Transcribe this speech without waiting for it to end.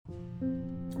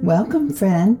Welcome,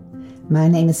 friend. My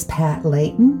name is Pat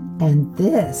Layton, and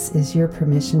this is your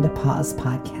Permission to Pause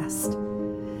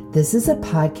podcast. This is a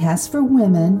podcast for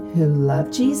women who love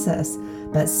Jesus,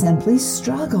 but simply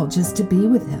struggle just to be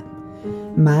with Him.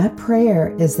 My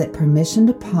prayer is that Permission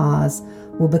to Pause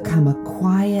will become a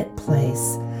quiet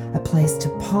place, a place to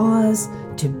pause,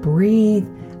 to breathe,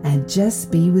 and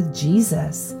just be with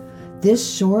Jesus.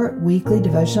 This short weekly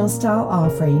devotional style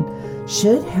offering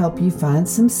should help you find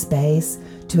some space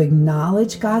to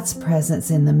acknowledge God's presence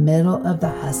in the middle of the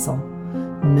hustle.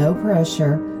 No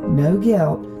pressure, no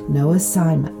guilt, no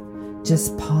assignment.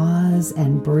 Just pause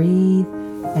and breathe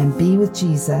and be with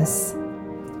Jesus.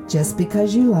 Just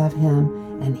because you love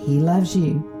Him and He loves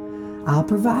you. I'll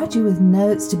provide you with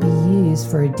notes to be used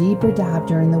for a deeper dive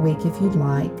during the week if you'd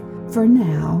like. For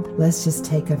now, let's just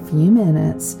take a few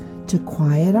minutes to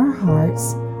quiet our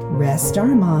hearts, rest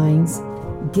our minds,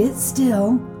 get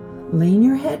still, lean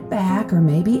your head back or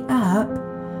maybe up.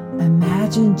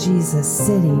 Imagine Jesus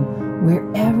sitting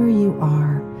wherever you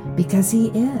are because He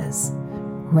is.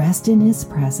 Rest in His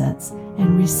presence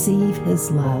and receive His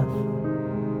love.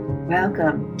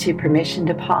 Welcome to Permission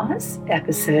to Pause,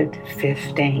 episode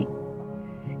 15.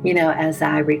 As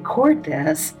I record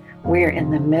this, we're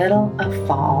in the middle of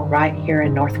fall right here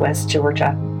in Northwest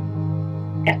Georgia.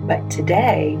 But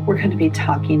today we're going to be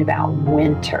talking about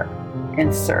winter.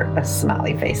 Insert a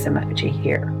smiley face emoji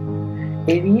here.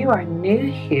 If you are new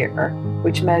here,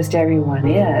 which most everyone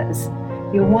is,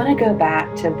 you'll want to go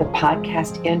back to the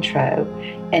podcast intro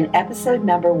and episode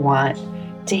number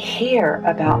 1 to hear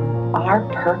about our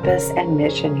purpose and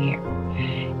mission here.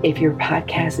 If you're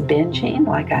podcast binging,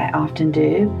 like I often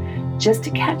do, just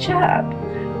to catch up,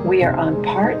 we are on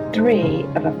part 3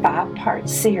 of a 5-part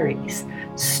series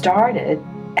started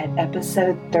at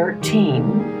episode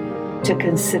 13 to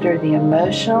consider the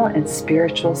emotional and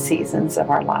spiritual seasons of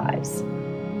our lives.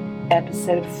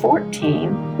 Episode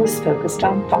 14 was focused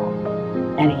on fall,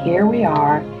 and here we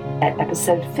are at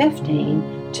episode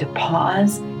 15 to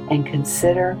pause and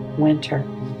consider winter.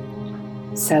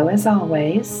 So as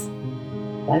always,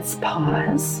 let's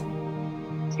pause,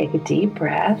 take a deep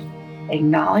breath,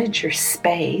 acknowledge your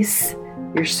space,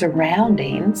 your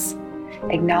surroundings,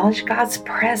 acknowledge God's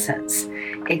presence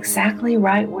exactly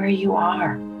right where you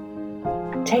are.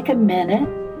 Take a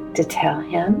minute to tell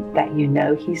Him that you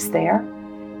know He's there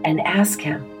and ask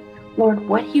Him, Lord,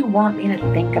 what do you want me to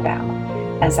think about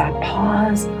as I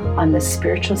pause on the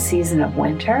spiritual season of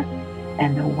winter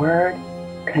and the word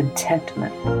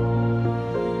contentment?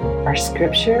 Our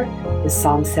scripture is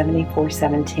Psalm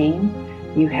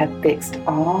 74:17. You have fixed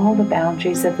all the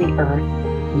boundaries of the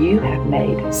earth. You have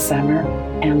made summer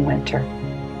and winter.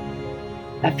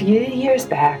 A few years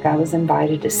back, I was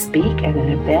invited to speak at an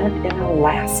event in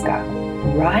Alaska,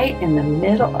 right in the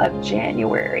middle of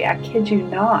January. I kid you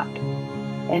not.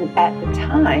 And at the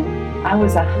time, I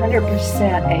was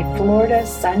 100% a Florida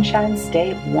Sunshine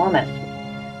State woman.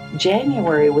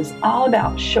 January was all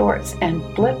about shorts and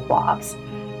flip-flops,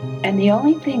 and the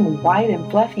only thing white and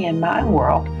fluffy in my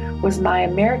world was my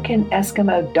American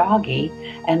Eskimo doggie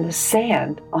and the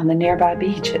sand on the nearby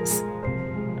beaches.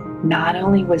 Not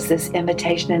only was this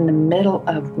invitation in the middle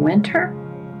of winter,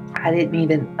 I didn't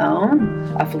even own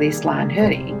a fleece-lined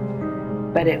hoodie,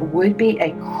 but it would be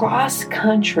a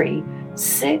cross-country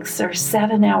 6 or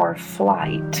 7 hour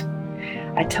flight.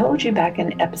 I told you back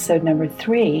in episode number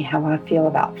 3 how I feel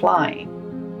about flying.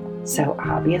 So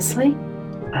obviously,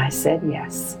 I said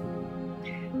yes.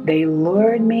 They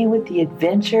lured me with the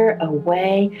adventure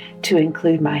away to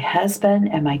include my husband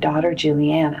and my daughter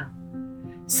Juliana.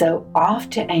 So off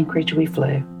to Anchorage we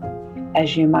flew.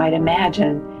 As you might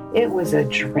imagine, it was a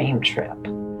dream trip.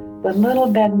 The little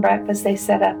bed and breakfast they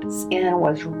set us in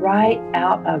was right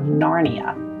out of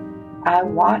Narnia. I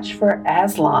watched for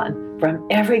Aslan from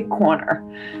every corner.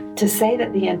 To say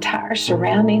that the entire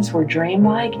surroundings were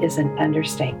dreamlike is an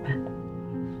understatement.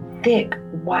 Thick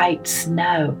white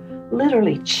snow,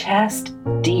 literally chest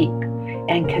deep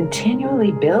and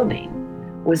continually building,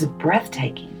 was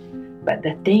breathtaking. But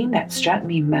the thing that struck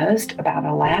me most about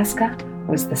Alaska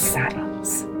was the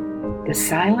silence. The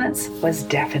silence was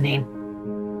deafening.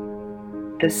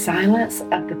 The silence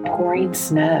of the pouring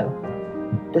snow.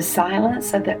 The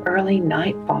silence of the early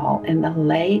nightfall and the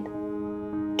late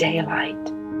daylight.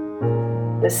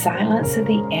 The silence of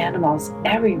the animals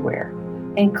everywhere,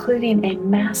 including a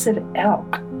massive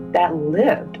elk that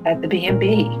lived at the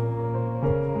B&B.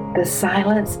 The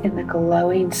silence in the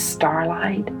glowing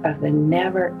starlight of the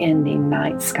never-ending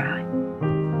night sky.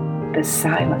 The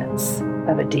silence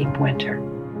of a deep winter.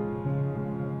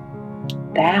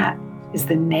 That is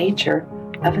the nature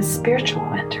of a spiritual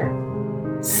winter.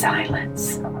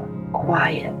 Silence.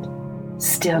 quiet,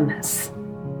 stillness.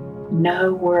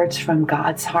 No words from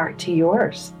God's heart to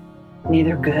yours,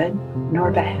 neither good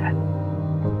nor bad.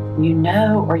 You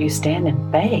know, or you stand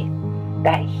in faith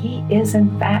that He is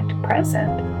in fact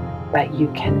present, but you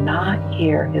cannot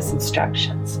hear His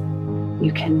instructions.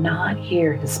 You cannot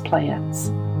hear His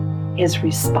plans. His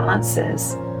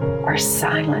responses are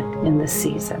silent in the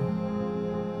season.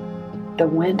 The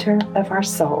winter of our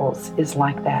souls is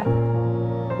like that.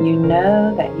 You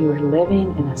know that you are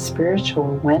living in a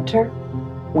spiritual winter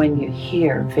when you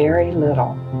hear very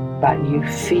little, but you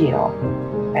feel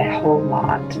a whole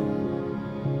lot.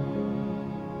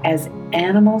 As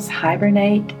animals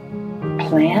hibernate,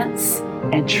 plants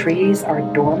and trees are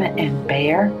dormant and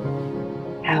bare.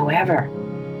 However,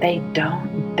 they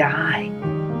don't die.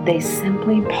 They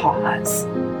simply pause.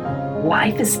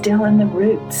 Life is still in the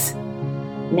roots.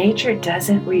 Nature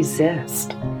doesn't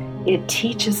resist. It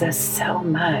teaches us so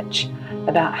much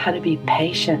about how to be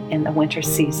patient in the winter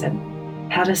season,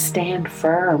 how to stand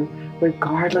firm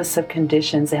regardless of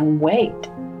conditions and wait,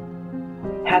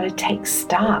 how to take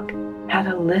stock, how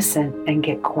to listen and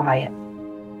get quiet.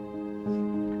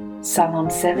 Psalm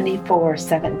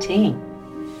 74:17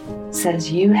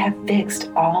 says, "You have fixed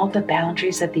all the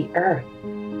boundaries of the earth.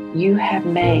 You have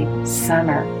made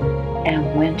summer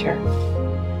and winter."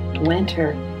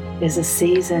 Winter is a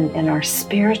season in our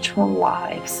spiritual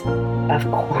lives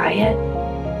of quiet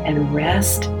and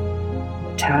rest,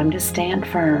 a time to stand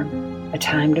firm, a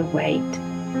time to wait,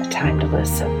 a time to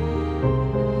listen.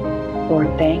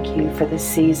 Lord, thank you for the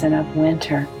season of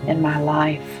winter in my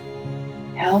life.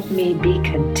 Help me be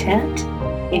content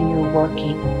in your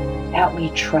working. Help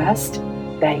me trust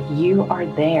that you are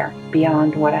there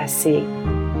beyond what I see.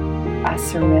 I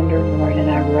surrender, Lord, and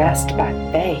I rest by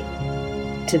faith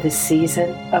to the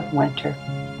season of winter,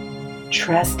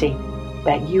 trusting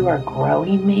that you are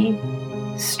growing me,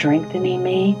 strengthening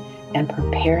me, and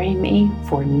preparing me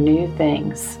for new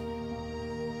things.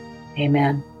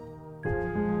 Amen.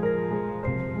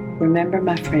 Remember,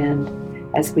 my friend,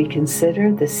 as we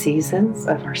consider the seasons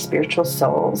of our spiritual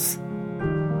souls,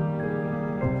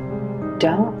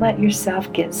 don't let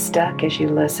yourself get stuck as you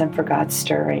listen for God's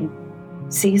stirring.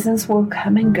 Seasons will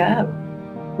come and go.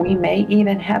 We may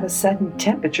even have a sudden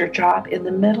temperature drop in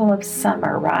the middle of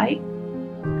summer, right?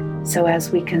 So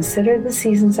as we consider the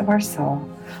seasons of our soul,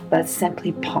 let's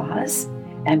simply pause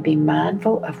and be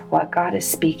mindful of what God is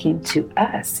speaking to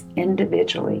us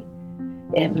individually.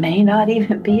 It may not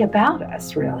even be about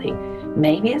us, really.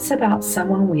 Maybe it's about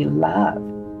someone we love.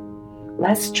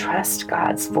 Let's trust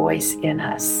God's voice in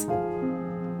us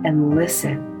and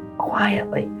listen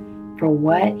quietly for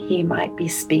what He might be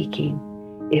speaking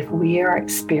if we are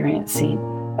experiencing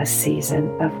a season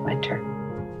of winter.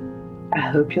 I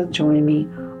hope you'll join me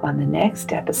on the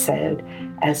next episode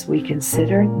as we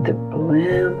consider the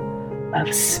bloom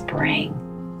of spring.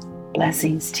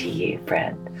 Blessings to you,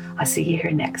 friend. I'll see you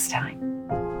here next time.